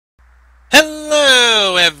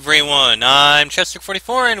everyone, I'm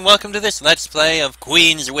Chester44 and welcome to this Let's Play of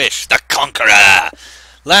Queen's Wish, the Conqueror!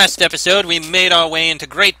 Last episode we made our way into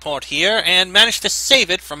Greatport here and managed to save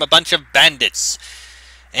it from a bunch of bandits.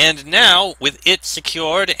 And now, with it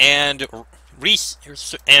secured and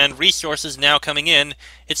resources now coming in,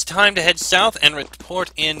 it's time to head south and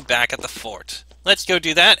report in back at the fort. Let's go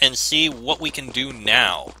do that and see what we can do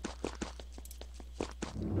now.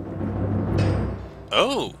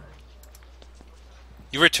 Oh!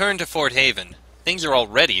 You return to Fort Haven. Things are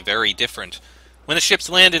already very different. When the ships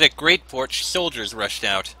landed at Greatport, soldiers rushed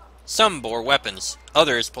out. Some bore weapons,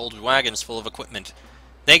 others pulled wagons full of equipment.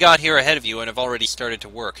 They got here ahead of you and have already started to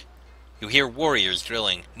work. You hear warriors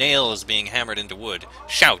drilling, nails being hammered into wood,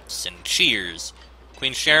 shouts and cheers.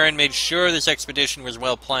 Queen Sharon made sure this expedition was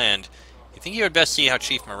well planned. You think you had best see how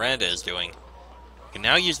Chief Miranda is doing. You can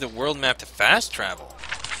now use the world map to fast travel.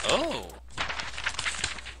 Oh.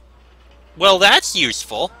 Well, that's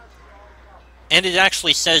useful. And it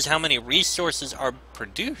actually says how many resources are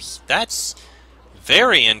produced. That's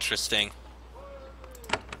very interesting.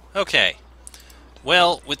 Okay.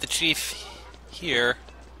 Well, with the chief here...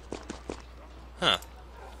 Huh.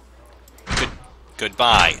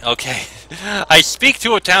 Goodbye. Okay. I speak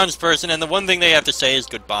to a townsperson, and the one thing they have to say is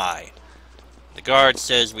goodbye. The guard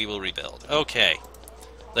says we will rebuild. Okay.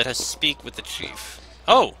 Let us speak with the chief.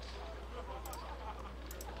 Oh!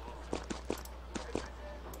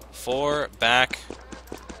 4 back.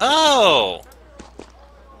 Oh!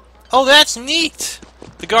 Oh, that's neat!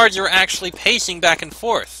 The guards are actually pacing back and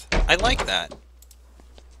forth. I like that.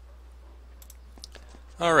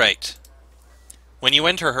 Alright. When you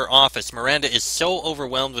enter her office, Miranda is so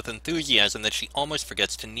overwhelmed with enthusiasm that she almost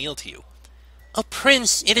forgets to kneel to you. Oh,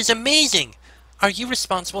 Prince, it is amazing! Are you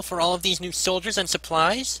responsible for all of these new soldiers and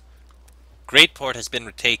supplies? Greatport has been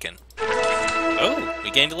retaken. Oh,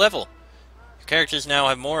 we gained a level. Your characters now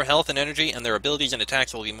have more health and energy, and their abilities and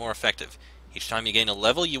attacks will be more effective. Each time you gain a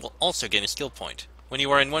level, you will also gain a skill point. When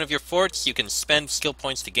you are in one of your forts, you can spend skill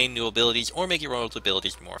points to gain new abilities, or make your old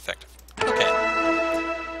abilities more effective.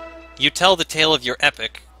 Okay. You tell the tale of your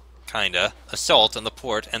epic, kinda, assault on the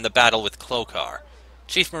port and the battle with Clocar.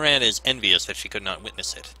 Chief Miranda is envious that she could not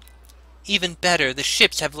witness it. Even better, the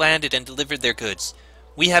ships have landed and delivered their goods.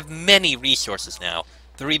 We have many resources now.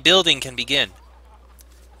 The rebuilding can begin.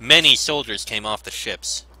 Many soldiers came off the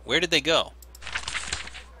ships. Where did they go?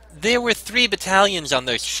 There were 3 battalions on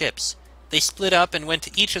those ships. They split up and went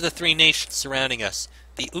to each of the 3 nations surrounding us.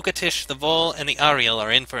 The Ukatish, the Vol, and the Ariel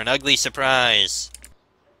are in for an ugly surprise.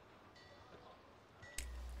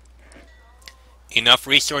 Enough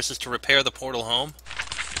resources to repair the portal home?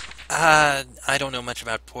 I don't know much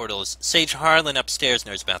about portals. Sage Harlan upstairs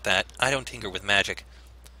knows about that. I don't tinker with magic.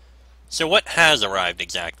 So what has arrived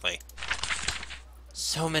exactly?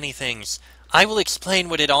 So many things. I will explain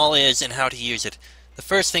what it all is and how to use it. The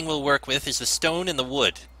first thing we'll work with is the stone and the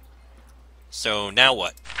wood. So now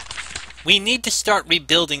what? We need to start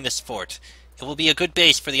rebuilding this fort. It will be a good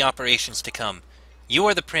base for the operations to come. You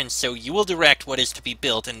are the prince, so you will direct what is to be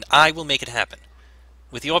built, and I will make it happen.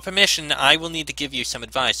 With your permission, I will need to give you some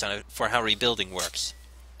advice on for how rebuilding works.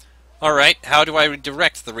 Alright, how do I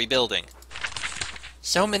direct the rebuilding?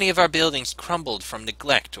 So many of our buildings crumbled from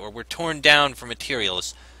neglect or were torn down for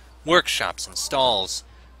materials. Workshops and stalls.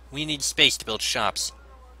 We need space to build shops.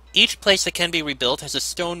 Each place that can be rebuilt has a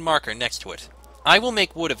stone marker next to it. I will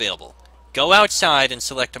make wood available. Go outside and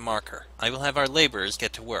select a marker. I will have our laborers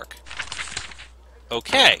get to work.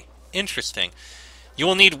 Okay, interesting. You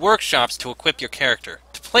will need workshops to equip your character.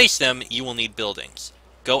 To place them, you will need buildings.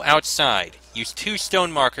 Go outside. Use 2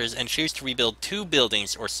 stone markers and choose to rebuild 2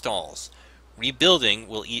 buildings or stalls. Rebuilding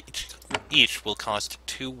will each will cost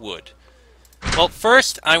 2 wood. Well,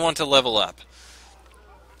 first I want to level up.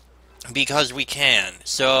 Because we can.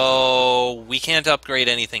 So, we can't upgrade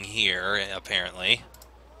anything here, apparently.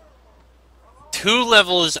 2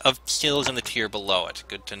 levels of skills in the tier below it.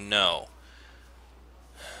 Good to know.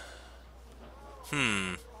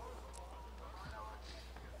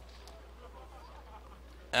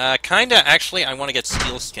 Kinda, actually, I want to get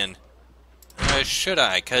Steel Skin. Should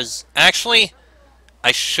I? Because, actually,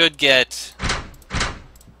 I should get...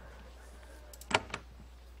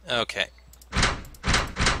 Okay.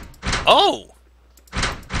 Oh!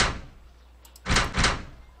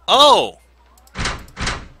 Oh!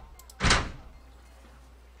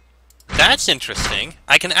 That's interesting.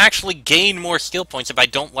 I can actually gain more skill points if I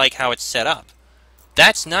don't like how it's set up.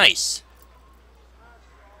 That's nice.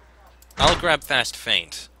 I'll grab Fast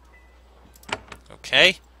Feint.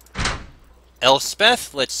 Okay.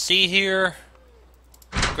 Elspeth, let's see here.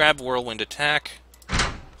 Grab Whirlwind Attack.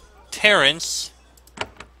 Terrence,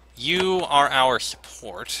 You are our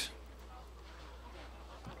support.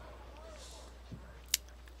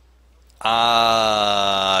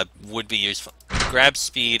 Would be useful. Grab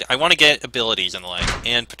speed. I want to get abilities and the like.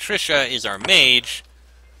 And Patricia is our mage.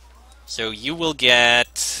 So you will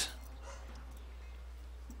get...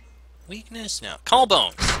 weakness? No. Call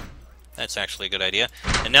bones. That's actually a good idea.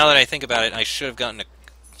 And now that I think about it, I should have gotten a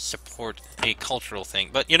support a cultural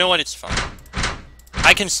thing. But you know what? It's fine.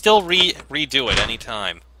 I can still redo it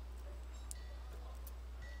anytime.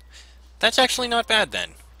 That's actually not bad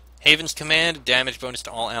then. Haven's command, damage bonus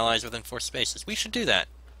to all allies within 4 spaces. We should do that.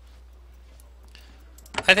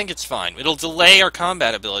 I think it's fine. It'll delay our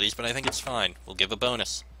combat abilities, but I think it's fine. We'll give a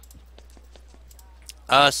bonus.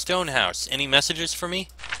 Stonehouse. Any messages for me?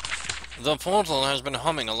 The portal has been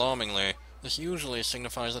humming alarmingly. This usually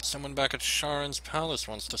signifies that someone back at Sharon's palace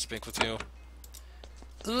wants to speak with you.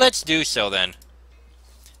 Let's do so, then.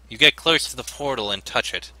 You get close to the portal and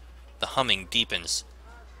touch it. The humming deepens.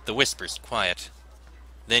 The whispers quiet.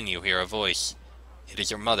 Then you hear a voice. It is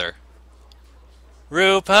your mother.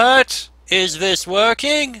 Rupert! Is this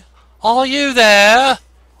working? Are you there?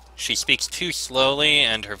 She speaks too slowly,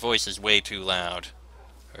 and her voice is way too loud.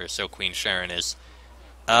 Or so Queen Sharon is.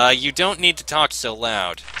 You don't need to talk so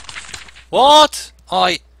loud. What?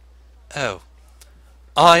 Oh.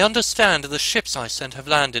 I understand the ships I sent have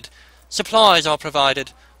landed. Supplies are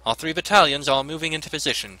provided. Our 3 battalions are moving into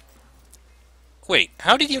position. Wait,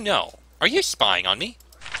 how did you know? Are you spying on me?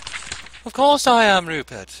 Of course I am,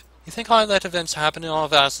 Rupert. You think I let events happen in our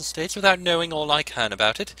vassal states without knowing all I can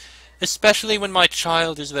about it? Especially when my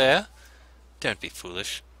child is there? Don't be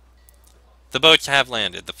foolish. The boats have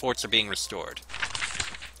landed. The forts are being restored.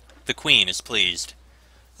 The Queen is pleased.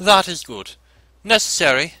 That is good.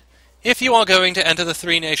 Necessary. If you are going to enter the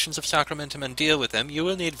 3 nations of Sacramentum and deal with them, you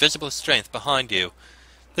will need visible strength behind you.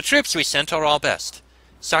 The troops we sent are our best.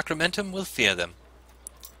 Sacramentum will fear them.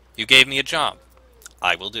 You gave me a job.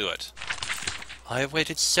 I will do it. I have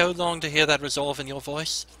waited so long to hear that resolve in your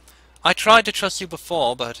voice. I tried to trust you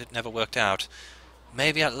before, but it never worked out.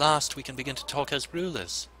 Maybe at last we can begin to talk as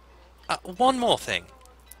rulers. One more thing.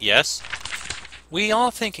 Yes? We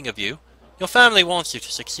are thinking of you. Your family wants you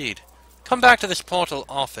to succeed. Come back to this portal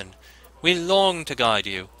often. We long to guide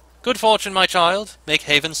you. Good fortune, my child. Make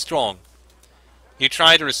Haven strong. You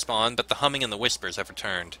try to respond, but the humming and the whispers have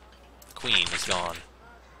returned. The Queen is gone.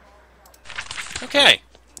 Okay.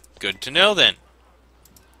 Good to know, then.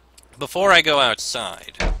 Before I go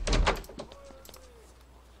outside...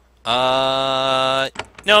 no,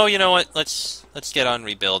 you know what? Let's get on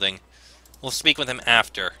rebuilding. We'll speak with him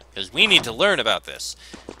after, because we need to learn about this.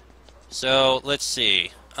 So, let's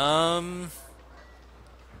see. You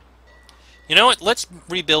know what? Let's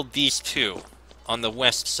rebuild these 2 on the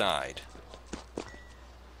west side.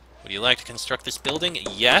 Would you like to construct this building?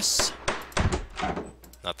 Yes.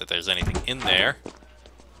 Not that there's anything in there.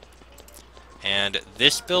 And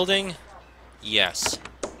this building? Yes.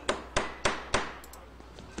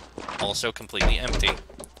 Also completely empty.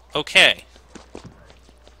 Okay.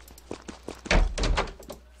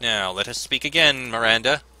 Now, let us speak again,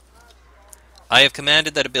 Miranda. I have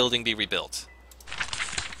commanded that a building be rebuilt.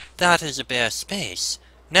 That is a bare space.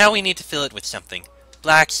 Now we need to fill it with something.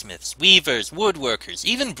 Blacksmiths, weavers, woodworkers,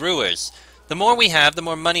 even brewers. The more we have, the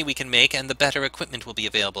more money we can make, and the better equipment will be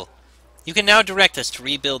available. You can now direct us to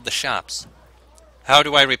rebuild the shops. How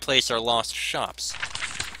do I replace our lost shops?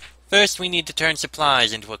 First, we need to turn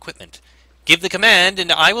supplies into equipment. Give the command,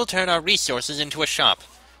 and I will turn our resources into a shop.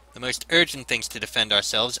 The most urgent things to defend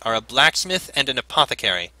ourselves are a blacksmith and an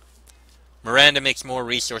apothecary. Miranda makes more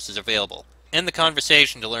resources available. End the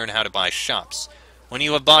conversation to learn how to buy shops. When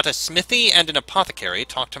you have bought a smithy and an apothecary,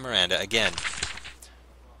 talk to Miranda again.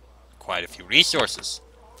 Quite a few resources.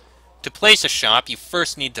 To place a shop, you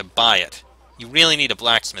first need to buy it. You really need a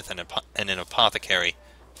blacksmith and an apothecary.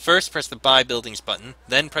 First, press the Buy Buildings button,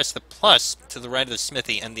 then press the plus to the right of the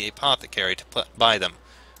smithy and the apothecary to buy them.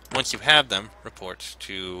 Once you have them, report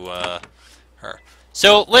to her.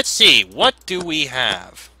 So, let's see. What do we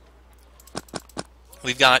have?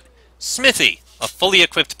 We've got Smithy, a fully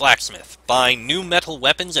equipped blacksmith. Buy new metal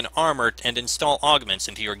weapons and armor and install augments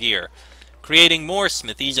into your gear. Creating more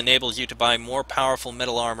smithies enables you to buy more powerful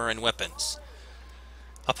metal armor and weapons.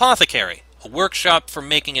 Apothecary, a workshop for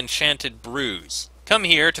making enchanted brews. Come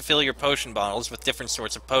here to fill your potion bottles with different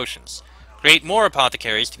sorts of potions. Create more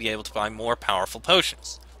apothecaries to be able to buy more powerful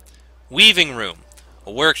potions. Weaving room,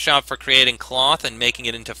 a workshop for creating cloth and making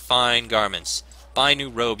it into fine garments. Buy new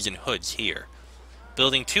robes and hoods here.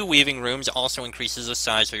 Building 2 weaving rooms also increases the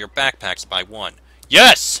size of your backpacks by 1.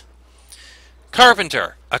 Yes!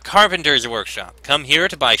 Carpenter! A carpenter's workshop. Come here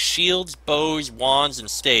to buy shields, bows, wands, and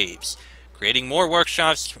staves. Creating more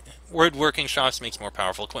woodworking shops makes more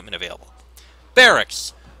powerful equipment available.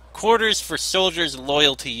 Barracks. Quarters for soldiers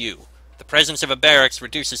loyal to you. The presence of a barracks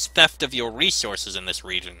reduces theft of your resources in this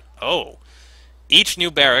region. Oh. Each new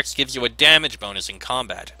barracks gives you a damage bonus in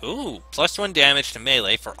combat. Ooh, +1 damage to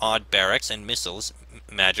melee for odd barracks and missiles,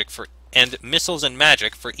 missiles and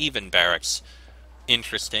magic for even barracks.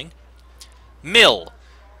 Interesting. Mill.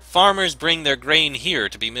 Farmers bring their grain here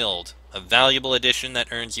to be milled. A valuable addition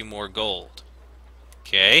that earns you more gold.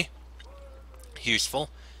 Okay. Useful.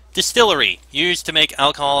 Distillery. Used to make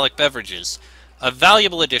alcoholic beverages. A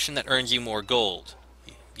valuable addition that earns you more gold.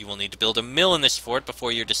 You will need to build a mill in this fort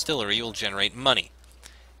before your distillery will generate money.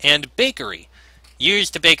 And bakery.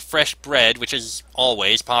 Used to bake fresh bread, which is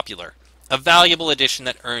always popular. A valuable addition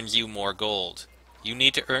that earns you more gold. You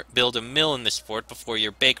need to build a mill in this fort before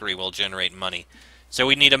your bakery will generate money. So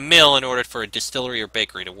we need a mill in order for a distillery or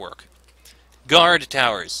bakery to work. Guard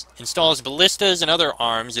towers. Installs ballistas and other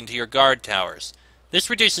arms into your guard towers. This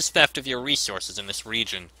reduces theft of your resources in this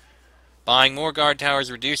region. Buying more guard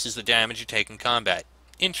towers reduces the damage you take in combat.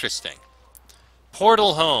 Interesting.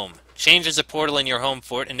 Portal home. Changes a portal in your home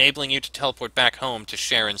fort, enabling you to teleport back home to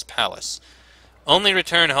Sharon's palace. Only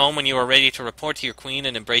return home when you are ready to report to your queen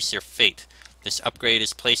and embrace your fate. This upgrade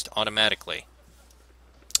is placed automatically.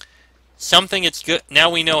 Something it's good.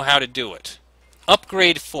 Now we know how to do it.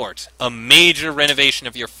 Upgrade fort. A major renovation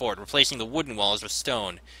of your fort, replacing the wooden walls with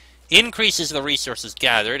stone. Increases the resources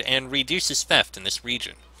gathered and reduces theft in this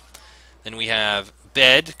region. Then we have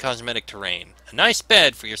bed, cosmetic terrain. A nice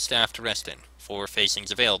bed for your staff to rest in. 4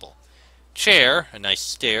 facings available. Chair, a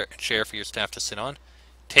nice chair for your staff to sit on.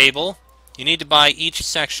 Table. You need to buy each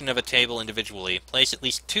section of a table individually. Place at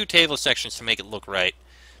least 2 table sections to make it look right.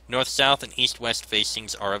 North, south, and east-west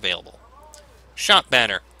facings are available. Shop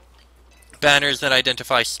banner. Banners that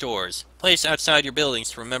identify stores. Place outside your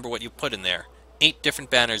buildings to remember what you put in there. 8 different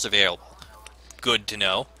banners available. Good to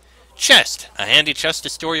know. Chest. A handy chest to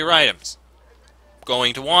store your items.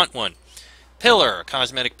 Going to want one. Pillar. A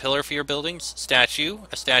cosmetic pillar for your buildings. Statue.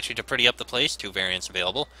 A statue to pretty up the place. 2 variants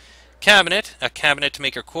available. Cabinet. A cabinet to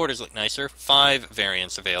make your quarters look nicer. 5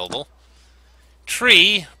 variants available.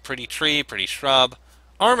 Tree. Pretty tree, pretty shrub.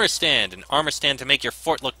 Armor stand. An armor stand to make your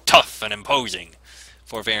fort look tough and imposing.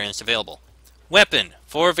 4 variants available. Weapon.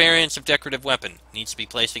 4 variants of decorative weapon. Needs to be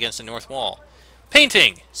placed against the north wall.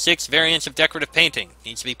 Painting. 6 variants of decorative painting.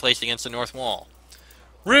 Needs to be placed against the north wall.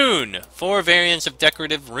 Rune. 4 variants of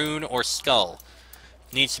decorative rune or skull.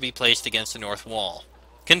 Needs to be placed against the north wall.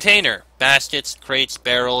 Container. Baskets, crates,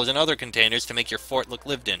 barrels, and other containers to make your fort look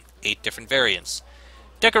lived in. 8 different variants.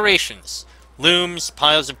 Decorations. Looms,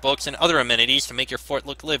 piles of books, and other amenities to make your fort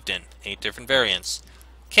look lived in. 8 different variants.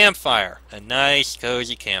 Campfire. A nice,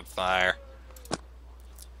 cozy campfire.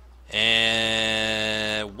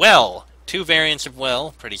 And well. 2 variants of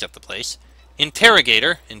well. Pretties up the place.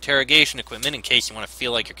 Interrogator. Interrogation equipment in case you want to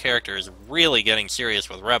feel like your character is really getting serious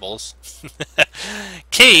with rebels.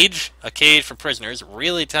 Cage. A cage for prisoners.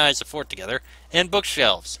 Really ties the fort together. And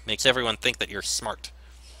bookshelves. Makes everyone think that you're smart.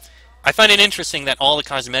 I find it interesting that all the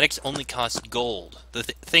cosmetics only cost gold. The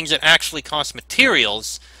things that actually cost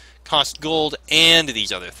materials cost gold and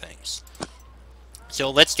these other things. So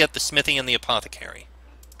let's get the smithy and the apothecary.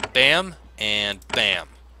 Bam and bam.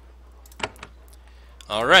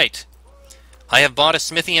 Alright. I have bought a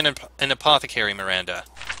smithy and an apothecary, Miranda.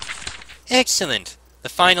 Excellent. The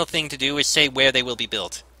final thing to do is say where they will be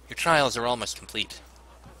built. Your trials are almost complete.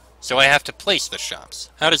 So I have to place the shops.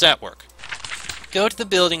 How does that work? Go to the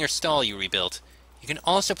building or stall you rebuilt. You can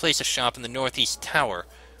also place a shop in the northeast tower.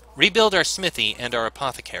 Rebuild our smithy and our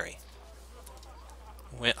apothecary.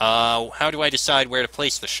 How do I decide where to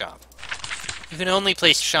place the shop? You can only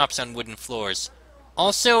place shops on wooden floors.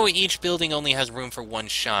 Also, each building only has room for 1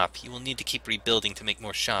 shop. You will need to keep rebuilding to make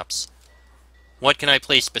more shops. What can I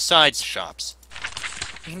place besides shops?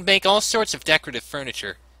 You can make all sorts of decorative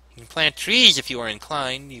furniture. You can plant trees if you are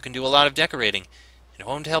inclined. You can do a lot of decorating. It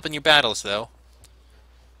won't help in your battles, though.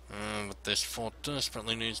 But this fort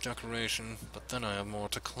desperately needs decoration, but then I have more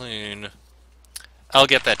to clean. I'll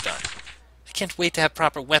get that done. I can't wait to have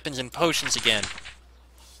proper weapons and potions again.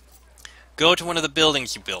 Go to one of the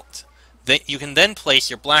buildings you built. You can then place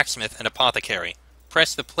your blacksmith and apothecary.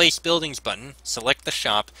 Press the Place Buildings button, select the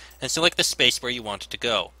shop, and select the space where you want it to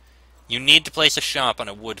go. You need to place a shop on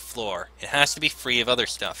a wood floor. It has to be free of other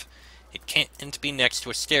stuff. It can't be next to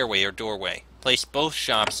a stairway or doorway. Place both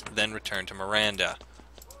shops, then return to Miranda.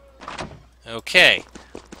 Okay.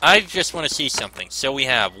 I just want to see something. So we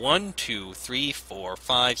have 1, 2, 3, 4,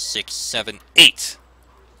 5, 6, 7, 8.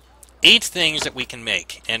 8 things that we can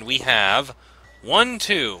make, and we have 1,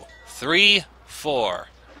 2, 3, 4,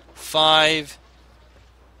 5,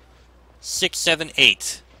 6, 7,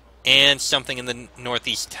 8, and something in the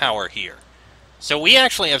northeast tower here. So we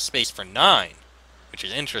actually have space for 9, which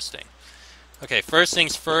is interesting. Okay, first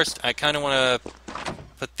things first, I kind of want to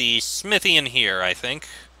put the smithy in here, I think.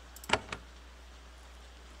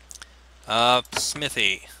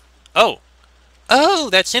 Smithy. Oh! Oh,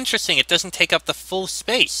 that's interesting. It doesn't take up the full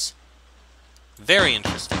space. Very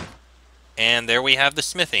interesting. And there we have the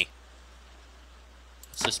smithy.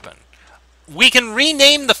 What's this button? We can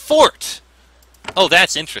rename the fort! Oh,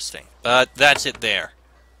 that's interesting. But that's it there.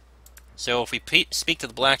 So if we speak to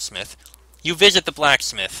the blacksmith, you visit the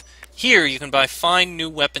blacksmith. Here you can buy fine new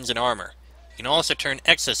weapons and armor. You can also turn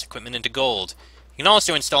excess equipment into gold. You can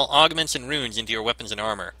also install augments and runes into your weapons and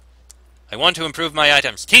armor. I want to improve my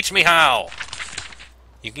items. Teach me how!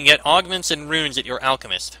 You can get augments and runes at your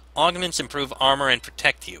alchemist. Augments improve armor and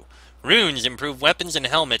protect you. Runes improve weapons and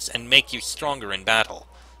helmets and make you stronger in battle.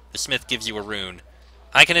 The smith gives you a rune.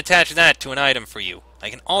 I can attach that to an item for you. I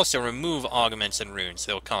can also remove augments and runes.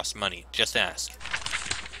 They'll cost money. Just ask.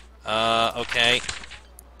 Okay.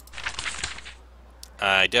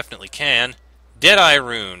 I definitely can. Deadeye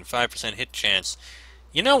rune. 5% hit chance.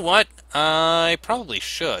 You know what? I probably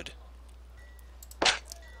should.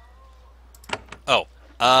 Oh.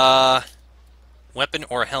 Weapon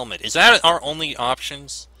or helmet. Is that our only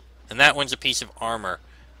options? And that one's a piece of armor.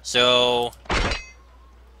 So,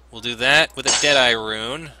 we'll do that with a Deadeye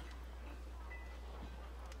rune.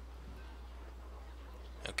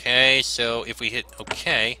 Okay, so if we hit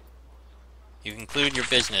OK, you conclude your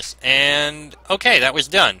business. And, okay, that was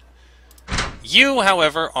done. You,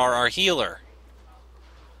 however, are our healer.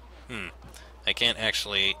 I can't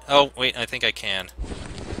actually... Oh, wait, I think I can.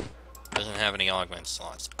 Doesn't have any augment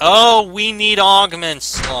slots. Oh, we need augment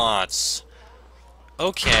slots!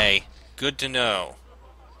 Okay, good to know.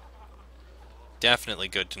 Definitely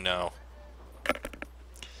good to know.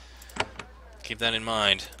 Keep that in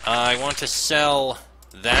mind. I want to sell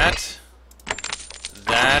that,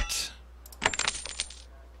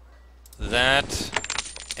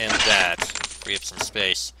 and that. Free up some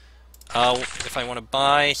space. If I want to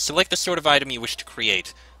buy, select the sort of item you wish to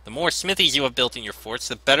create. The more smithies you have built in your forts,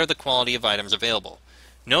 the better the quality of items available.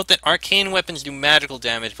 Note that arcane weapons do magical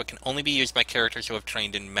damage, but can only be used by characters who have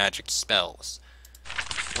trained in magic spells.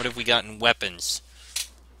 What have we got in weapons?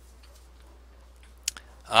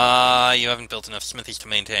 You haven't built enough smithies to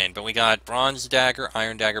maintain, but we got bronze dagger,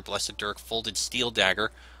 iron dagger, blessed dirk, folded steel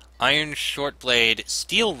dagger, iron short blade,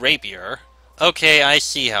 steel rapier. Okay, I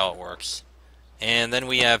see how it works. And then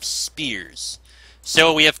we have spears.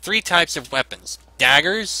 So we have 3 types of weapons.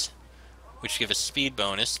 Daggers, which give a speed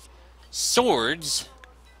bonus, swords,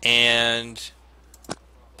 and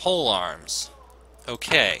pole arms.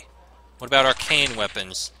 Okay. What about arcane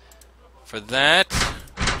weapons? For that,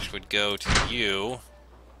 which would go to you.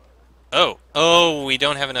 Oh, we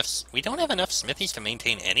don't have enough smithies to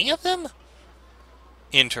maintain any of them?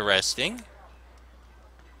 Interesting.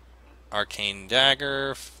 Arcane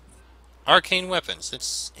dagger, arcane weapons.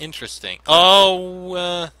 That's interesting.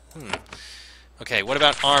 Okay, what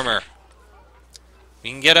about armor? We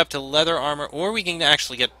can get up to leather armor, or we can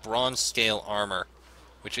actually get bronze scale armor,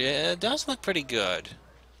 which does look pretty good.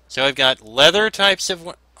 So I've got leather types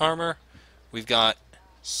of armor, we've got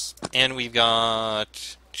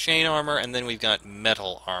chain armor, and then we've got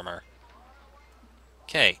metal armor.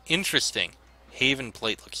 Okay, interesting. Haven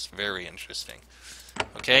plate looks very interesting.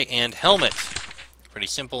 Okay, and helmet. Pretty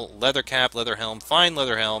simple. Leather cap, leather helm, fine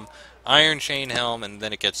leather helm, iron chain helm, and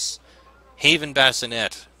then it gets Haven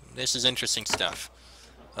bassinet. This is interesting stuff.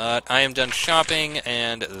 I am done shopping,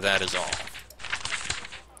 and that is all.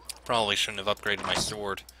 Probably shouldn't have upgraded my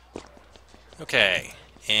sword. Okay,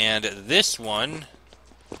 and this one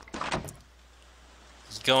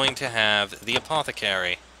is going to have the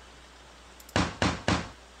apothecary.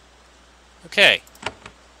 Okay.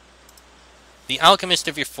 The alchemist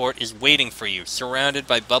of your fort is waiting for you, surrounded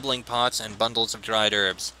by bubbling pots and bundles of dried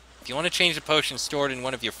herbs. If you want to change a potion stored in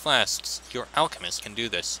one of your flasks, your alchemist can do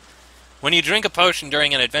this. When you drink a potion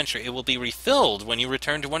during an adventure, it will be refilled when you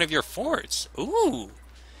return to one of your forts. Ooh!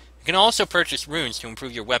 You can also purchase runes to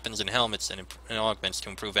improve your weapons and helmets and augments to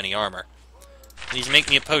improve any armor. Please make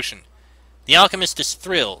me a potion. The alchemist is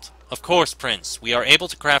thrilled. Of course, Prince. We are able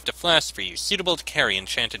to craft a flask for you, suitable to carry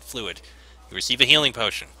enchanted fluid. You receive a healing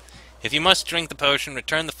potion. If you must drink the potion,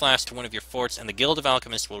 return the flask to one of your forts, and the Guild of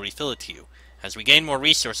Alchemists will refill it to you. As we gain more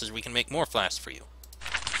resources, we can make more flasks for you.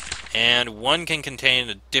 And one can contain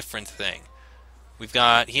a different thing. We've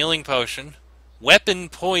got healing potion, weapon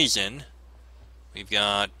poison, We've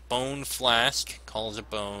got Bone Flask, Calls of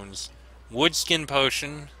Bones, Woodskin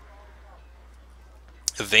Potion,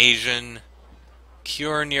 Evasion,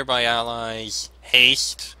 Cure Nearby Allies,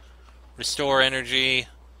 Haste, Restore Energy,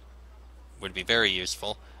 would be very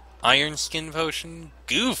useful. Iron Skin Potion,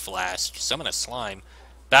 Goo Flask, Summon a Slime,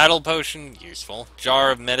 Battle Potion, useful.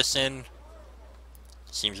 Jar of Medicine,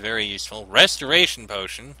 seems very useful. Restoration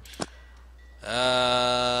Potion,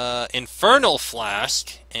 Infernal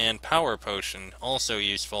Flask, and Power Potion, also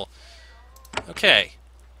useful. Okay,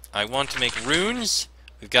 I want to make runes.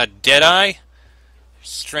 We've got Deadeye,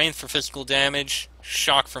 Strength for physical damage,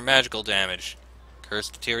 Shock for magical damage, Curse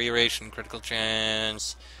Deterioration, critical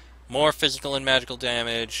chance, more physical and magical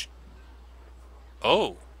damage.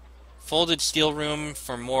 Oh! Folded Steel Room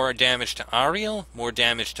for more damage to Ariel, more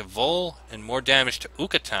damage to Vol, and more damage to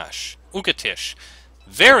Ukatish.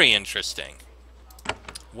 Very interesting.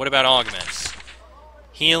 What about augments?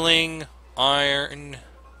 Healing, Iron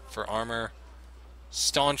for armor,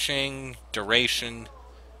 Staunching, Duration,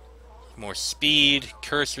 more speed,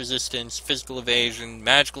 curse resistance, physical evasion,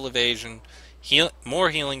 magical evasion, more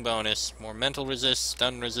healing bonus, more mental resist,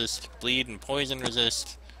 stun resist, bleed and poison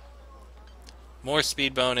resist, more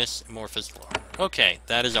speed bonus, and more physical armor. Okay,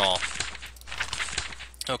 that is all.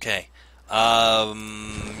 Okay.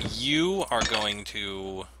 You are going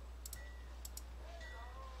to...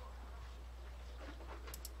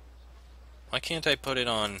 Why can't I put it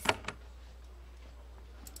on...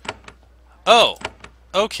 Oh!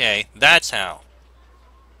 Okay, that's how.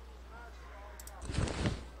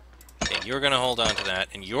 Okay, you're going to hold on to that,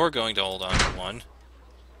 and you're going to hold on to one.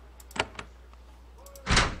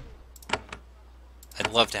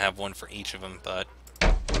 I'd love to have one for each of them, but...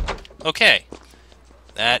 Okay.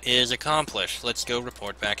 That is accomplished. Let's go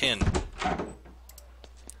report back in.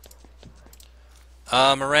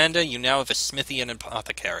 Miranda, you now have a smithy and an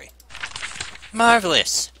apothecary.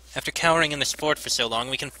 Marvelous! After cowering in this fort for so long,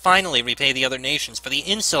 we can finally repay the other nations for the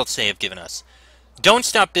insults they have given us. Don't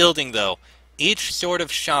stop building, though. Each sort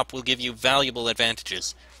of shop will give you valuable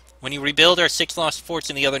advantages. When you rebuild our 6 lost forts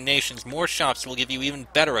in the other nations, more shops will give you even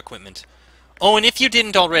better equipment. Oh, and if you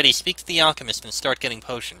didn't already, speak to the alchemist and start getting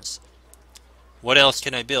potions. What else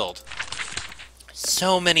can I build?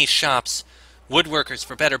 So many shops. Woodworkers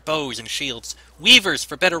for better bows and shields. Weavers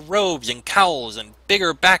for better robes and cowls and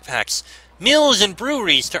bigger backpacks. Mills and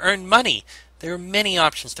breweries to earn money. There are many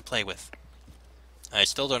options to play with. I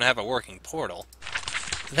still don't have a working portal.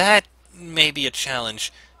 That may be a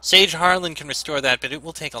challenge. Sage Harlan can restore that, but it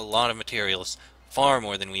will take a lot of materials. Far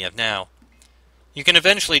more than we have now. You can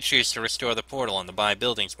eventually choose to restore the portal on the Buy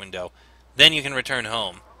Buildings window. Then you can return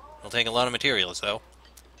home. It'll take a lot of materials, though.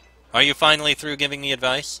 Are you finally through giving me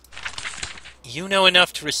advice? You know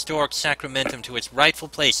enough to restore Sacramentum to its rightful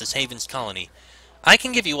place as Haven's colony. I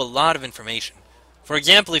can give you a lot of information. For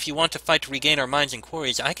example, if you want to fight to regain our mines and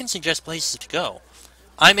quarries, I can suggest places to go.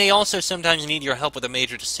 I may also sometimes need your help with a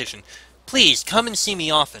major decision. Please, come and see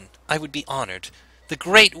me often. I would be honored. The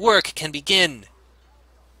great work can begin.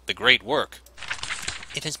 The great work?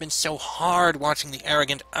 It has been so hard watching the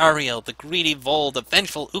arrogant Ariel, the greedy Vol, the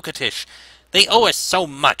vengeful Ukatish. They owe us so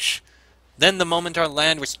much. Then the moment our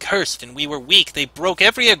land was cursed and we were weak, they broke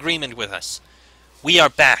every agreement with us. We are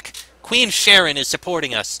back. Queen Sharon is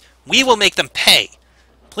supporting us. We will make them pay.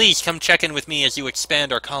 Please come check in with me as you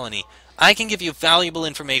expand our colony. I can give you valuable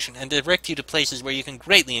information and direct you to places where you can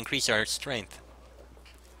greatly increase our strength.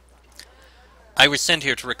 I was sent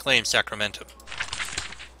here to reclaim Sacramentum.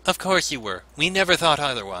 Of course you were. We never thought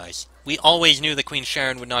otherwise. We always knew that Queen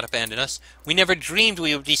Sharon would not abandon us. We never dreamed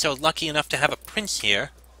we would be so lucky enough to have a prince here.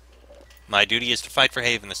 My duty is to fight for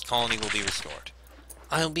Haven. This colony will be restored.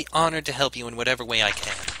 I'll be honored to help you in whatever way I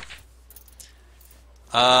can.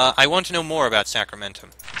 I want to know more about Sacramentum.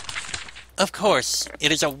 Of course.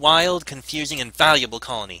 It is a wild, confusing, and valuable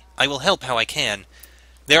colony. I will help how I can.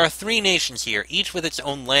 There are 3 nations here, each with its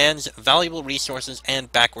own lands, valuable resources,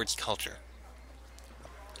 and backwards culture.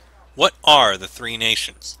 What are the 3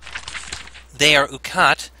 nations? They are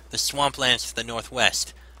Ukat, the swamplands to the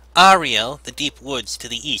northwest, Ariel, the deep woods to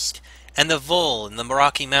the east, and the Vol in the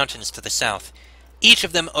Meraki Mountains to the south. Each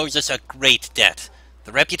of them owes us a great debt.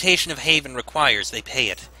 The reputation of Haven requires they pay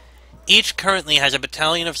it. Each currently has a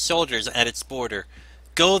battalion of soldiers at its border.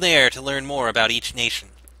 Go there to learn more about each nation.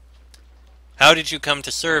 How did you come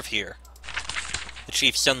to serve here? The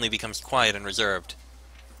chief suddenly becomes quiet and reserved.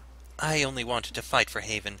 I only wanted to fight for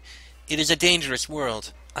Haven. It is a dangerous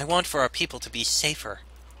world. I want for our people to be safer.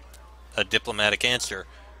 A diplomatic answer.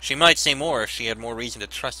 She might say more if she had more reason to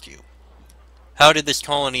trust you. How did this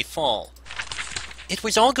colony fall? It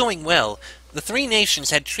was all going well. The 3 nations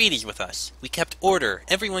had treaties with us. We kept order.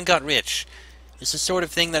 Everyone got rich. It's the sort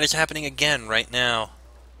of thing that is happening again right now.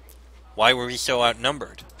 Why were we so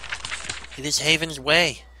outnumbered? It is Haven's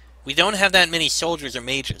way. We don't have that many soldiers or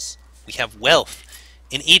mages. We have wealth.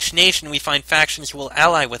 In each nation we find factions who will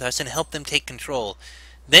ally with us and help them take control.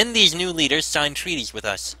 Then these new leaders sign treaties with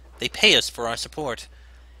us. They pay us for our support.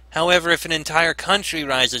 However, if an entire country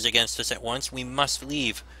rises against us at once, we must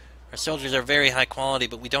leave. Our soldiers are very high quality,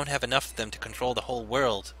 but we don't have enough of them to control the whole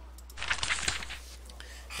world.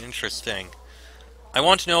 Interesting. I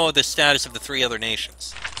want to know the status of the 3 other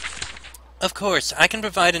nations. Of course, I can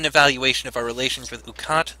provide an evaluation of our relations with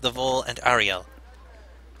Ukat, the Vol, and Ariel.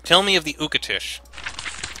 Tell me of the Ukatish.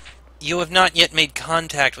 You have not yet made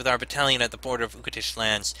contact with our battalion at the border of Ukatish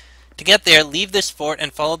lands. To get there, leave this fort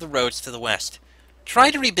and follow the roads to the west.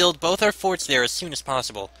 Try to rebuild both our forts there as soon as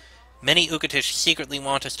possible. Many Ukatish secretly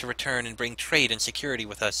want us to return and bring trade and security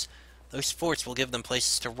with us. Those forts will give them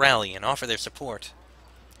places to rally and offer their support.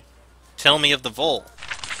 Tell me of the Vol.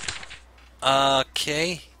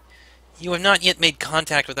 Okay. You have not yet made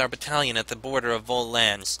contact with our battalion at the border of Vol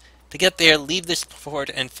lands. To get there, leave this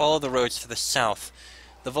fort and follow the roads to the south.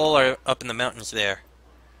 The Vol are up in the mountains there.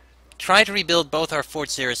 Try to rebuild both our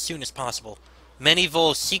forts there as soon as possible. Many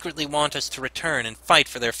Vols secretly want us to return and fight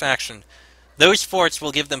for their faction. Those forts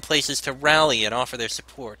will give them places to rally and offer their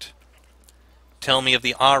support. Tell me of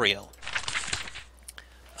the Ariel.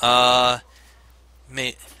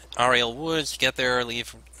 Ariel Woods, get there,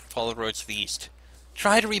 leave, follow the roads to the east.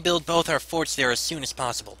 Try to rebuild both our forts there as soon as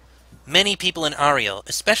possible. Many people in Ariel,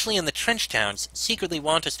 especially in the trench towns, secretly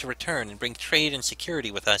want us to return and bring trade and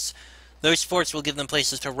security with us. Those forts will give them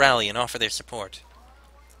places to rally and offer their support.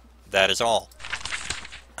 That is all.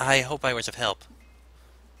 I hope I was of help.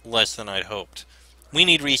 Less than I'd hoped. We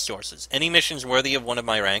need resources. Any missions worthy of one of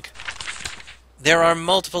my rank? There are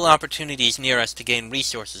multiple opportunities near us to gain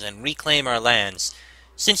resources and reclaim our lands.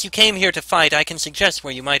 Since you came here to fight, I can suggest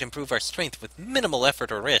where you might improve our strength with minimal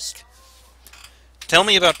effort or risk. Tell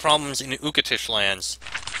me about problems in Ukatish lands.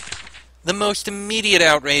 The most immediate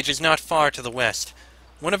outrage is not far to the west.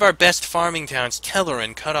 One of our best farming towns,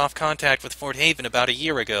 Kelleran, cut off contact with Fort Haven about a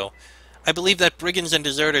year ago. I believe that brigands and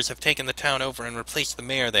deserters have taken the town over and replaced the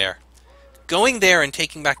mayor there. Going there and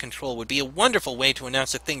taking back control would be a wonderful way to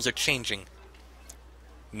announce that things are changing.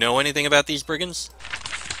 Know anything about these brigands?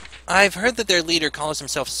 I've heard that their leader calls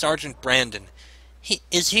himself Sergeant Brandon.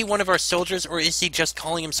 Is he one of our soldiers, or is he just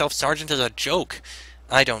calling himself Sergeant as a joke?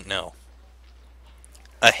 I don't know.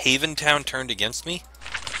 A Haven town turned against me?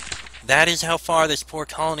 That is how far this poor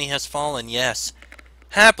colony has fallen, yes.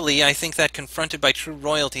 Happily, I think that confronted by true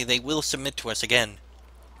royalty, they will submit to us again.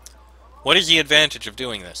 What is the advantage of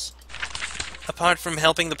doing this? Apart from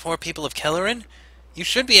helping the poor people of Kelleran, you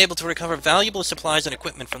should be able to recover valuable supplies and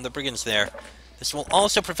equipment from the brigands there. This will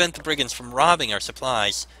also prevent the brigands from robbing our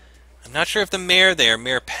supplies. I'm not sure if the mayor there,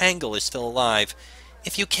 Mayor Pangle, is still alive.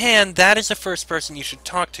 If you can, that is the first person you should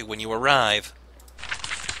talk to when you arrive.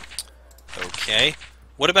 Okay.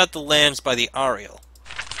 What about the lands by the Ariel?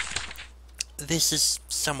 This is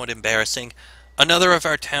somewhat embarrassing. Another of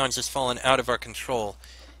our towns has fallen out of our control.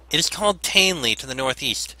 It is called Tainley to the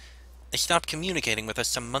northeast. They stopped communicating with us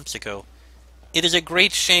some months ago. It is a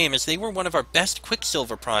great shame, as they were one of our best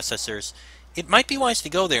quicksilver processors. It might be wise to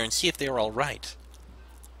go there and see if they are all right.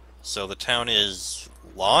 So the town is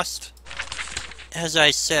lost? As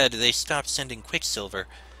I said, they stopped sending quicksilver.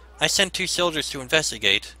 I sent 2 soldiers to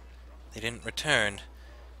investigate. They didn't return.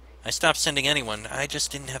 I stopped sending anyone. I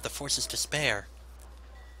just didn't have the forces to spare.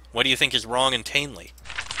 What do you think is wrong in Tainley?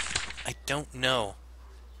 I don't know.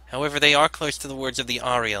 However, they are close to the words of the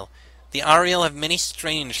Ariel. The Ariel have many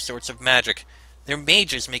strange sorts of magic. Their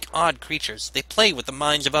mages make odd creatures. They play with the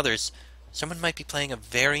minds of others. Someone might be playing a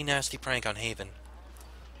very nasty prank on Haven.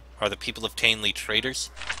 Are the people of Tainley traitors?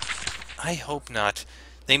 I hope not.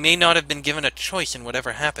 They may not have been given a choice in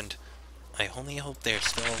whatever happened. I only hope they are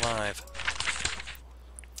still alive.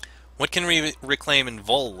 What can we reclaim in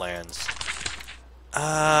Vol lands?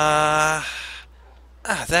 That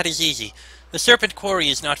is easy. The Serpent Quarry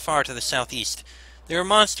is not far to the southeast. There are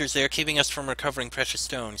monsters there keeping us from recovering precious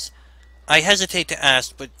stones. I hesitate to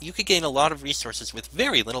ask, but you could gain a lot of resources with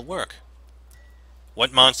very little work.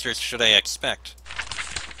 What monsters should I expect?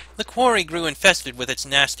 The quarry grew infested with its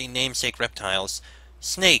nasty namesake reptiles.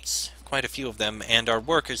 Snakes, quite a few of them, and our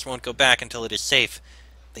workers won't go back until it is safe.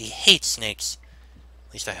 They hate snakes.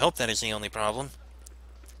 At least I hope that is the only problem.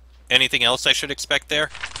 Anything else I should expect there?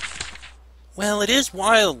 Well, it is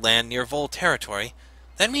wildland near Vol territory.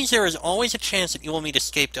 That means there is always a chance that you will meet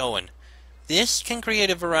escaped Owen. This can create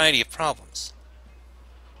a variety of problems.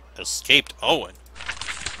 Escaped Owen?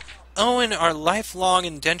 Owen are lifelong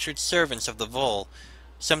indentured servants of the Vol.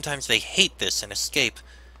 Sometimes they hate this and escape.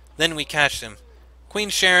 Then we catch them. Queen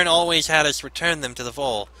Sharon always had us return them to the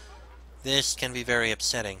Vol. This can be very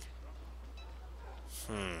upsetting.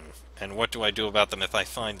 And what do I do about them if I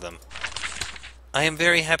find them? I am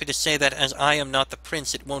very happy to say that as I am not the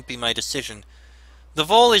prince, it won't be my decision. The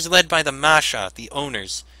Vol is led by the Masha, the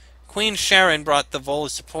owners. Queen Sharon brought the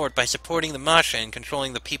Vol's support by supporting the Masha and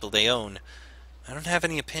controlling the people they own. I don't have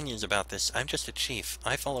any opinions about this. I'm just a chief.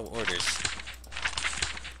 I follow orders.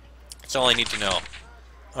 That's all I need to know.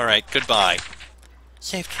 Alright, goodbye.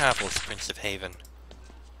 Safe travels, Prince of Haven.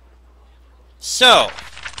 So,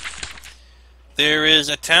 there is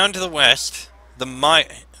a town to the west,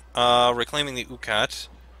 reclaiming the Ukat.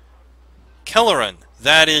 Kelleran,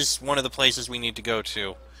 that is one of the places we need to go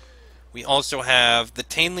to. We also have the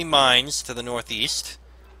Tainley Mines to the northeast.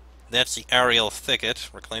 That's the Ariel Thicket,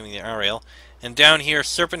 reclaiming the Ariel. And down here,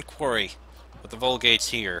 Serpent Quarry, with the Vulgates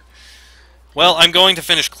here. Well, I'm going to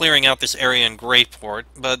finish clearing out this area in Greatport,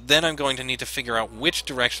 but then I'm going to need to figure out which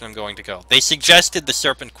direction I'm going to go. They suggested the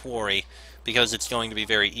Serpent Quarry, because it's going to be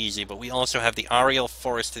very easy, but we also have the Ariel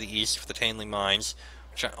Forest to the east for the Tainley Mines,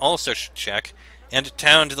 which I also should check, and a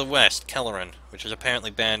town to the west, Kelleran, which is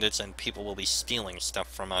apparently bandits and people will be stealing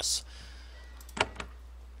stuff from us.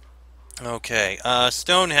 Okay,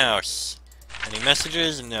 Stonehouse. Any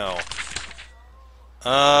messages? No.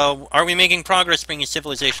 Are we making progress bringing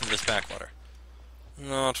civilization to this backwater?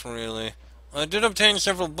 Not really. I did obtain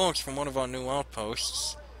several books from one of our new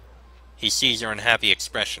outposts. He sees your unhappy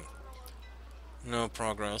expression. No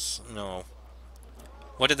progress. No.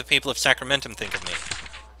 What did the people of Sacramentum think of me?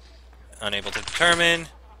 Unable to determine.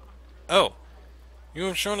 Oh. You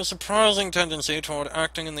have shown a surprising tendency toward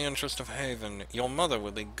acting in the interest of Haven. Your mother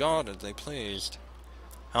will be guardedly pleased.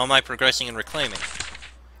 How am I progressing in reclaiming?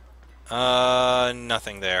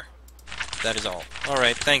 Nothing there. That is all.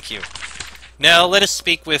 Alright, thank you. Now, let us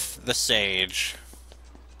speak with the sage.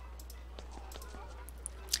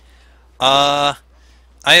 I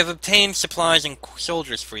have obtained supplies and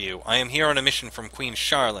soldiers for you. I am here on a mission from Queen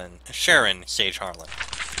Sharon, Sage Harlan.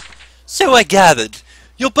 So I gathered.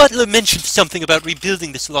 Your butler mentioned something about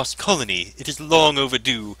rebuilding this lost colony. It is long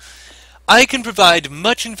overdue. I can provide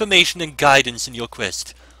much information and guidance in your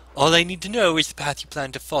quest. All I need to know is the path you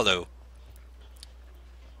plan to follow.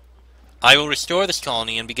 I will restore this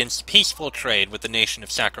colony and begin peaceful trade with the nation of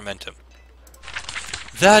Sacramentum.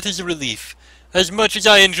 That is a relief. As much as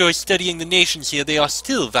I enjoy studying the nations here, they are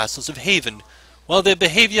still vassals of Haven. While their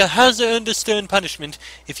behavior has earned a stern punishment,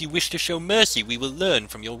 if you wish to show mercy, we will learn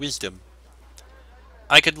from your wisdom.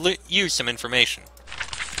 I could use some information.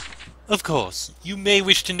 Of course. You may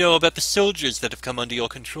wish to know about the soldiers that have come under your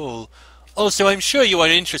control. Also, I'm sure you are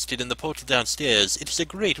interested in the portal downstairs. It is a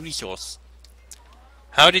great resource.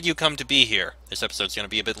 How did you come to be here? This episode's going to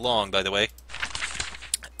be a bit long, by the way.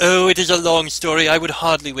 Oh, it is a long story. I would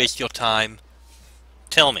hardly waste your time.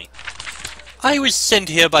 Tell me. I was sent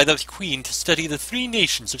here by the Queen to study the three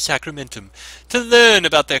nations of Sacramentum, to learn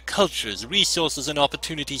about their cultures, resources, and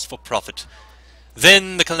opportunities for profit.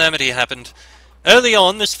 Then the calamity happened. Early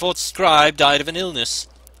on, this fort's scribe died of an illness.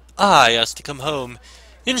 I asked to come home.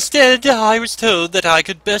 Instead, I was told that I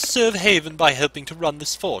could best serve Haven by helping to run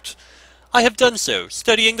this fort. I have done so,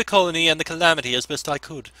 studying the colony and the calamity as best I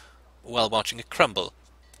could, while watching it crumble.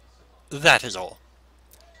 That is all.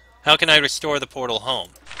 How can I restore the portal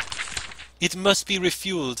home? It must be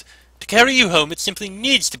refueled. To carry you home, it simply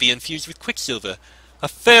needs to be infused with quicksilver. A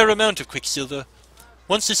fair amount of quicksilver.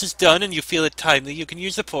 Once this is done and you feel it timely, you can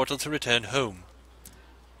use the portal to return home.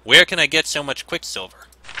 Where can I get so much quicksilver?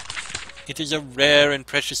 It is a rare and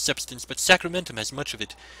precious substance, but Sacramentum has much of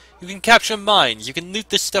it. You can capture mines, you can loot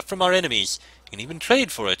this stuff from our enemies, you can even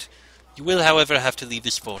trade for it. You will, however, have to leave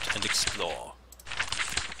this fort and explore.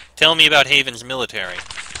 Tell me about Haven's military.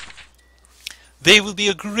 They will be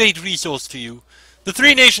a great resource to you. The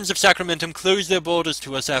three nations of Sacramentum closed their borders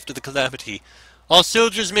to us after the calamity. Our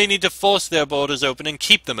soldiers may need to force their borders open and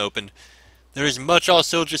keep them open. There is much our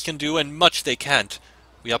soldiers can do and much they can't.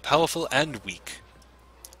 We are powerful and weak.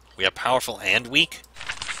 We are powerful and weak?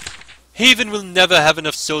 Haven will never have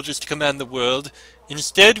enough soldiers to command the world.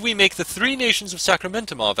 Instead, we make the three nations of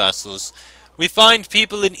Sacramentum our vassals. We find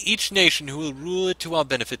people in each nation who will rule it to our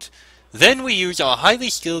benefit. Then we use our highly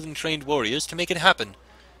skilled and trained warriors to make it happen.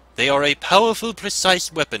 They are a powerful,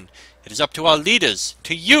 precise weapon. It is up to our leaders,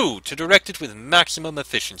 to you, to direct it with maximum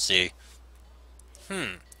efficiency.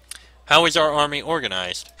 How is our army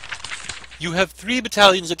organized? You have 3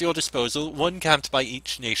 battalions at your disposal, 1 camped by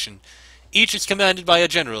each nation. Each is commanded by a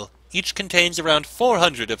general. Each contains around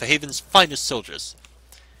 400 of Haven's finest soldiers.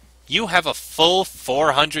 You have a full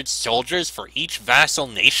 400 soldiers for each vassal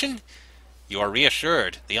nation? You are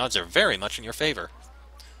reassured. The odds are very much in your favor.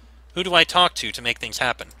 Who do I talk to make things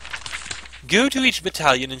happen? Go to each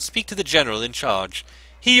battalion and speak to the general in charge.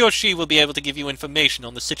 He or she will be able to give you information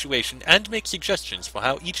on the situation and make suggestions for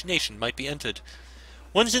how each nation might be entered.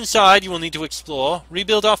 Once inside, you will need to explore,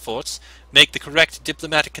 rebuild our forts, make the correct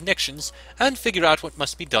diplomatic connections, and figure out what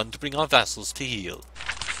must be done to bring our vassals to heel.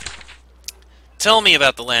 Tell me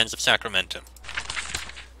about the lands of Sacramentum.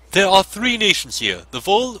 There are 3 nations here, the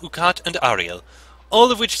Vol, Ukat, and Ariel,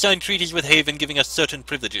 all of which signed treaties with Haven giving us certain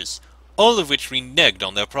privileges, all of which reneged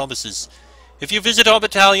on their promises. If you visit our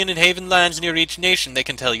battalion in Haven lands near each nation, they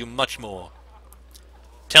can tell you much more.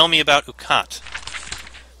 Tell me about Ukat.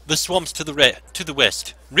 The swamps to the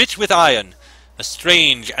west, rich with iron. A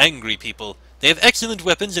strange, angry people. They have excellent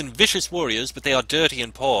weapons and vicious warriors, but they are dirty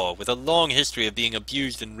and poor, with a long history of being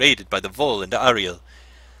abused and raided by the Vol and Ariel.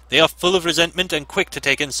 They are full of resentment and quick to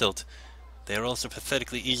take insult. They are also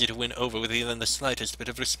pathetically easy to win over with even the slightest bit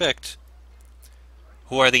of respect.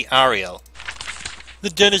 Who are the Ariel? The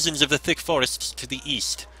denizens of the thick forests to the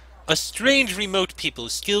east. A strange, remote people,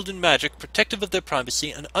 skilled in magic, protective of their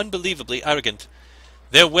privacy, and unbelievably arrogant.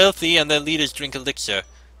 They're wealthy, and their leaders drink elixir.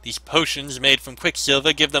 These potions made from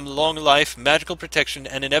quicksilver give them long life, magical protection,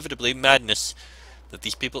 and inevitably madness. That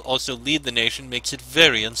these people also lead the nation makes it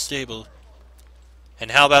very unstable. And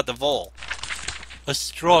how about the Vol? A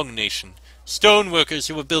strong nation. Stoneworkers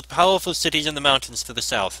who have built powerful cities in the mountains to the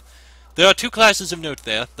south. There are 2 classes of note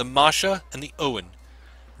there, the Masha and the Owen.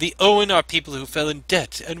 The Owen are people who fell in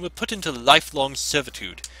debt and were put into lifelong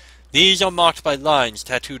servitude. These are marked by lines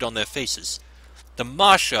tattooed on their faces. The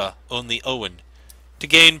Masha own the Owen. To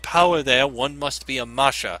gain power there, one must be a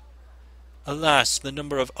Masha. Alas, the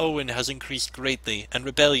number of Owen has increased greatly, and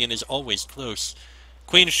rebellion is always close.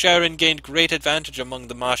 Queen Sharon gained great advantage among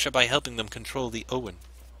the Masha by helping them control the Owen.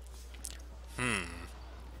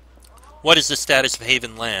 What is the status of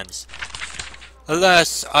Haven lands?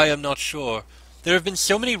 Alas, I am not sure. There have been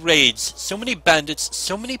so many raids, so many bandits,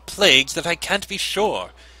 so many plagues that I can't be sure.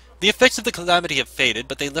 The effects of the calamity have faded,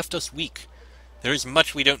 but they left us weak. There is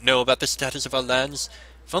much we don't know about the status of our lands.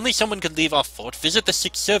 If only someone could leave our fort, visit the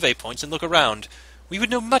 6 survey points, and look around, we would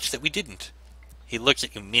know much that we didn't. He looks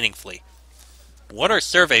at you meaningfully. What are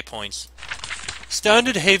survey points?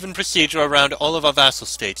 Standard Haven procedure around all of our vassal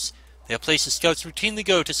states. They are places scouts routinely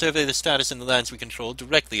go to survey the status in the lands we control,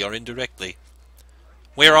 directly or indirectly.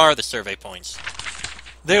 Where are the survey points?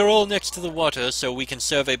 They are all next to the water, so we can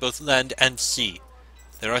survey both land and sea.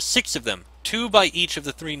 There are 6 of them, 2 by each of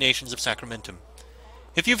the 3 nations of Sacramentum.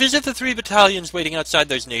 If you visit the 3 battalions waiting outside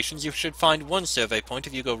those nations, you should find 1 survey point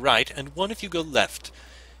if you go right, and 1 if you go left.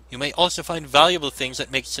 You may also find valuable things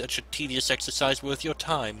that make such a tedious exercise worth your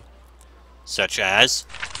time. Such as?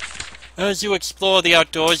 As you explore the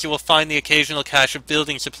outdoors, you will find the occasional cache of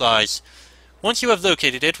building supplies. Once you have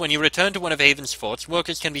located it, when you return to one of Haven's forts,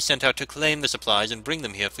 workers can be sent out to claim the supplies and bring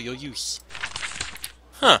them here for your use.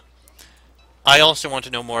 I also want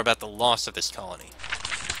to know more about the loss of this colony.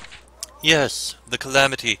 Yes, the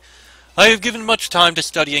calamity. I have given much time to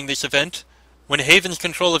studying this event. When Haven's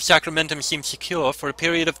control of Sacramentum seemed secure, for a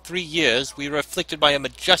period of 3 years, we were afflicted by a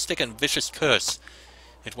majestic and vicious curse.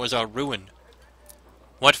 It was our ruin.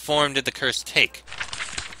 What form did the curse take?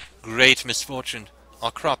 Great misfortune.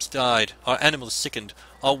 Our crops died, our animals sickened,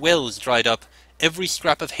 our wells dried up, every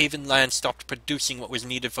scrap of Haven land stopped producing what was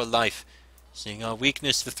needed for life. Seeing our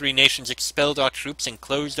weakness, the 3 nations expelled our troops and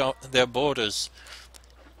closed their borders.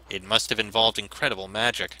 It must have involved incredible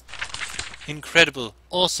magic. Incredible,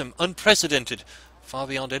 awesome, unprecedented, far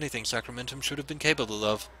beyond anything Sacramentum should have been capable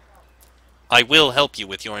of. I will help you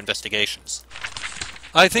with your investigations.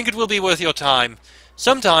 I think it will be worth your time.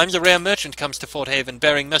 Sometimes a rare merchant comes to Fort Haven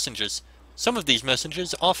bearing messengers. Some of these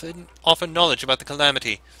messengers often offer knowledge about the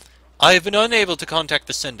calamity. I have been unable to contact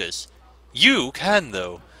the senders. You can,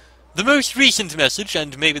 though. The most recent message,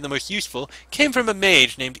 and maybe the most useful, came from a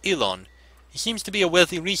mage named Elon. He seems to be a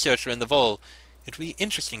wealthy researcher in the Vol. It will be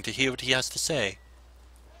interesting to hear what he has to say.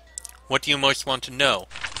 What do you most want to know?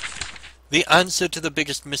 The answer to the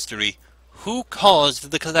biggest mystery. Who caused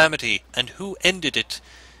the calamity, and who ended it?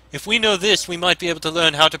 If we know this, we might be able to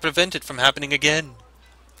learn how to prevent it from happening again.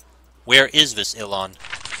 Where is this Elon?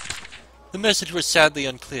 The message was sadly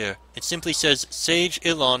unclear. It simply says, Sage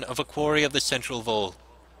Elon of a quarry of the Central Vol.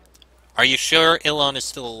 Are you sure Elon is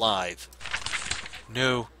still alive?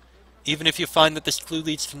 No. Even if you find that this clue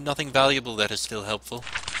leads to nothing valuable, that is still helpful.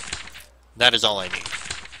 That is all I need.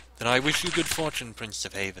 Then I wish you good fortune, Prince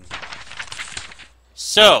of Haven.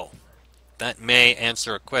 So, that may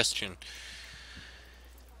answer a question.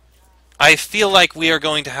 I feel like we are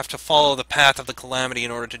going to have to follow the path of the calamity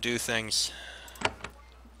in order to do things.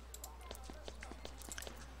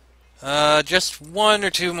 Just one or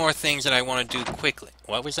two more things that I want to do quickly.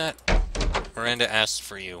 What was that? Miranda asked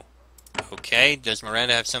for you. Okay, does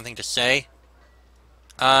Miranda have something to say?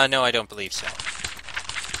 No, I don't believe so.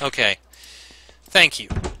 Okay. Thank you.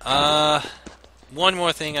 One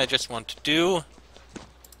more thing I just want to do.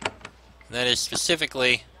 That is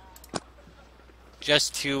specifically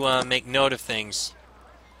just to make note of things.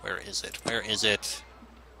 Where is it? Where is it?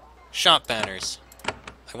 Shop banners.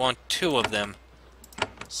 I want 2 of them.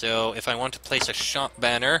 So if I want to place a shop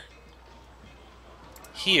banner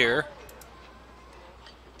here...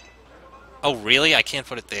 Oh, really? I can't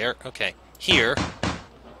put it there? Okay. Here.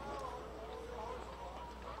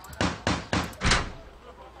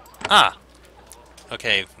 Ah!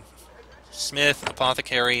 Okay. Smith,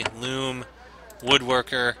 apothecary, loom,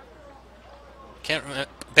 woodworker... Can't remember...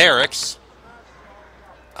 Barracks.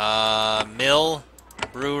 Mill,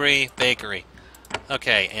 brewery, bakery.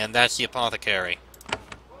 Okay, and that's the apothecary.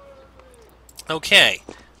 Okay.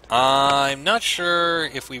 I'm not sure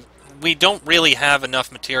if we don't really have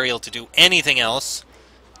enough material to do anything else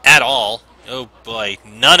at all. Oh boy,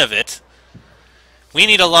 none of it. We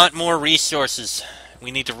need a lot more resources.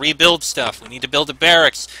 We need to rebuild stuff. We need to build a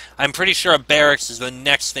barracks. I'm pretty sure a barracks is the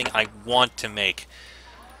next thing I want to make.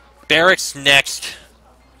 Barracks next,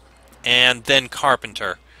 and then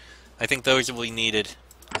carpenter. I think those will be needed.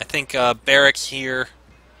 I think barracks here,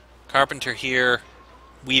 carpenter here,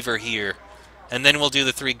 weaver here. And then we'll do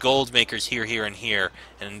the 3 gold makers here, here, and here.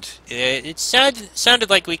 And it sounded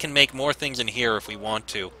like we can make more things in here if we want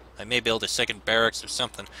to. I may build a second barracks or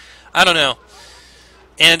something. I don't know.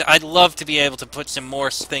 And I'd love to be able to put some more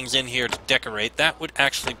things in here to decorate. That would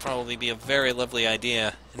actually probably be a very lovely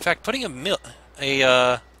idea. In fact, putting you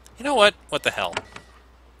know what? What the hell?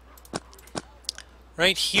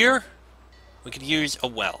 Right here, we could use a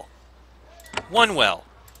well. 1 well.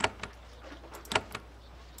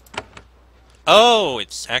 Oh,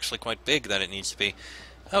 it's actually quite big that it needs to be.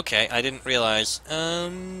 Okay, I didn't realize.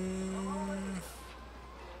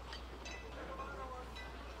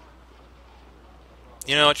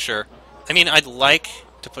 You know what, sure. I mean, I'd like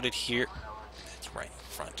to put it here. It's right in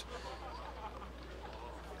front.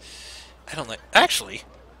 I don't like... Actually,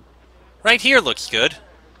 right here looks good.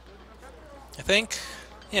 I think.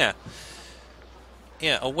 Yeah.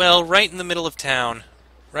 Yeah, a well right in the middle of town.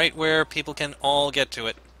 Right where people can all get to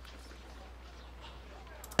it.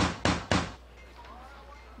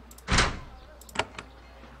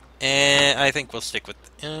 And I think we'll stick with...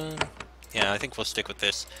 yeah, I think we'll stick with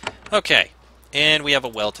this. Okay. And we have a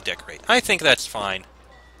well to decorate. I think that's fine.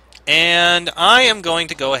 And I am going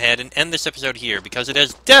to go ahead and end this episode here, because it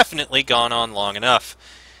has definitely gone on long enough.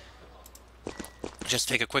 Just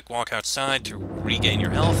take a quick walk outside to regain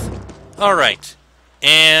your health. Alright.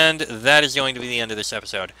 And that is going to be the end of this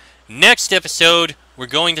episode. Next episode, we're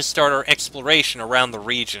going to start our exploration around the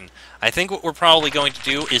region. I think what we're probably going to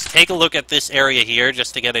do is take a look at this area here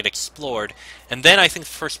just to get it explored. And then I think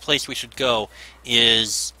the first place we should go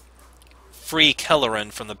is free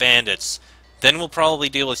Kelleran from the bandits. Then we'll probably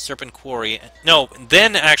deal with Serpent Quarry. No,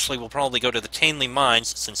 then actually we'll probably go to the Tainley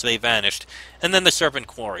Mines, since they vanished. And then the Serpent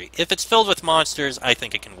Quarry. If it's filled with monsters, I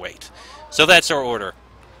think it can wait. So that's our order.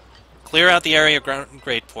 Clear out the area around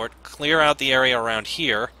Greatport, clear out the area around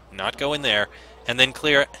here, not go in there, and then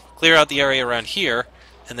clear out the area around here,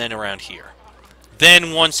 and then around here.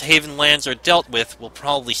 Then, once Haven lands are dealt with, we'll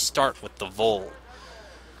probably start with the Vole.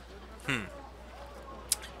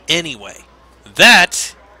 Anyway,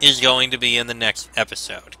 that is going to be in the next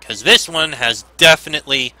episode, because this one has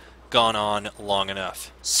definitely gone on long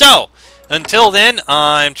enough. So, until then,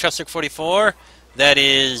 I'm Chusser44. That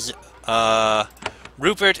is,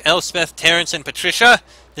 Rupert, Elspeth, Terrence, and Patricia.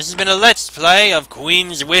 This has been a Let's Play of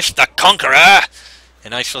Queen's Wish the Conqueror,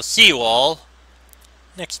 and I shall see you all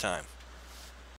next time.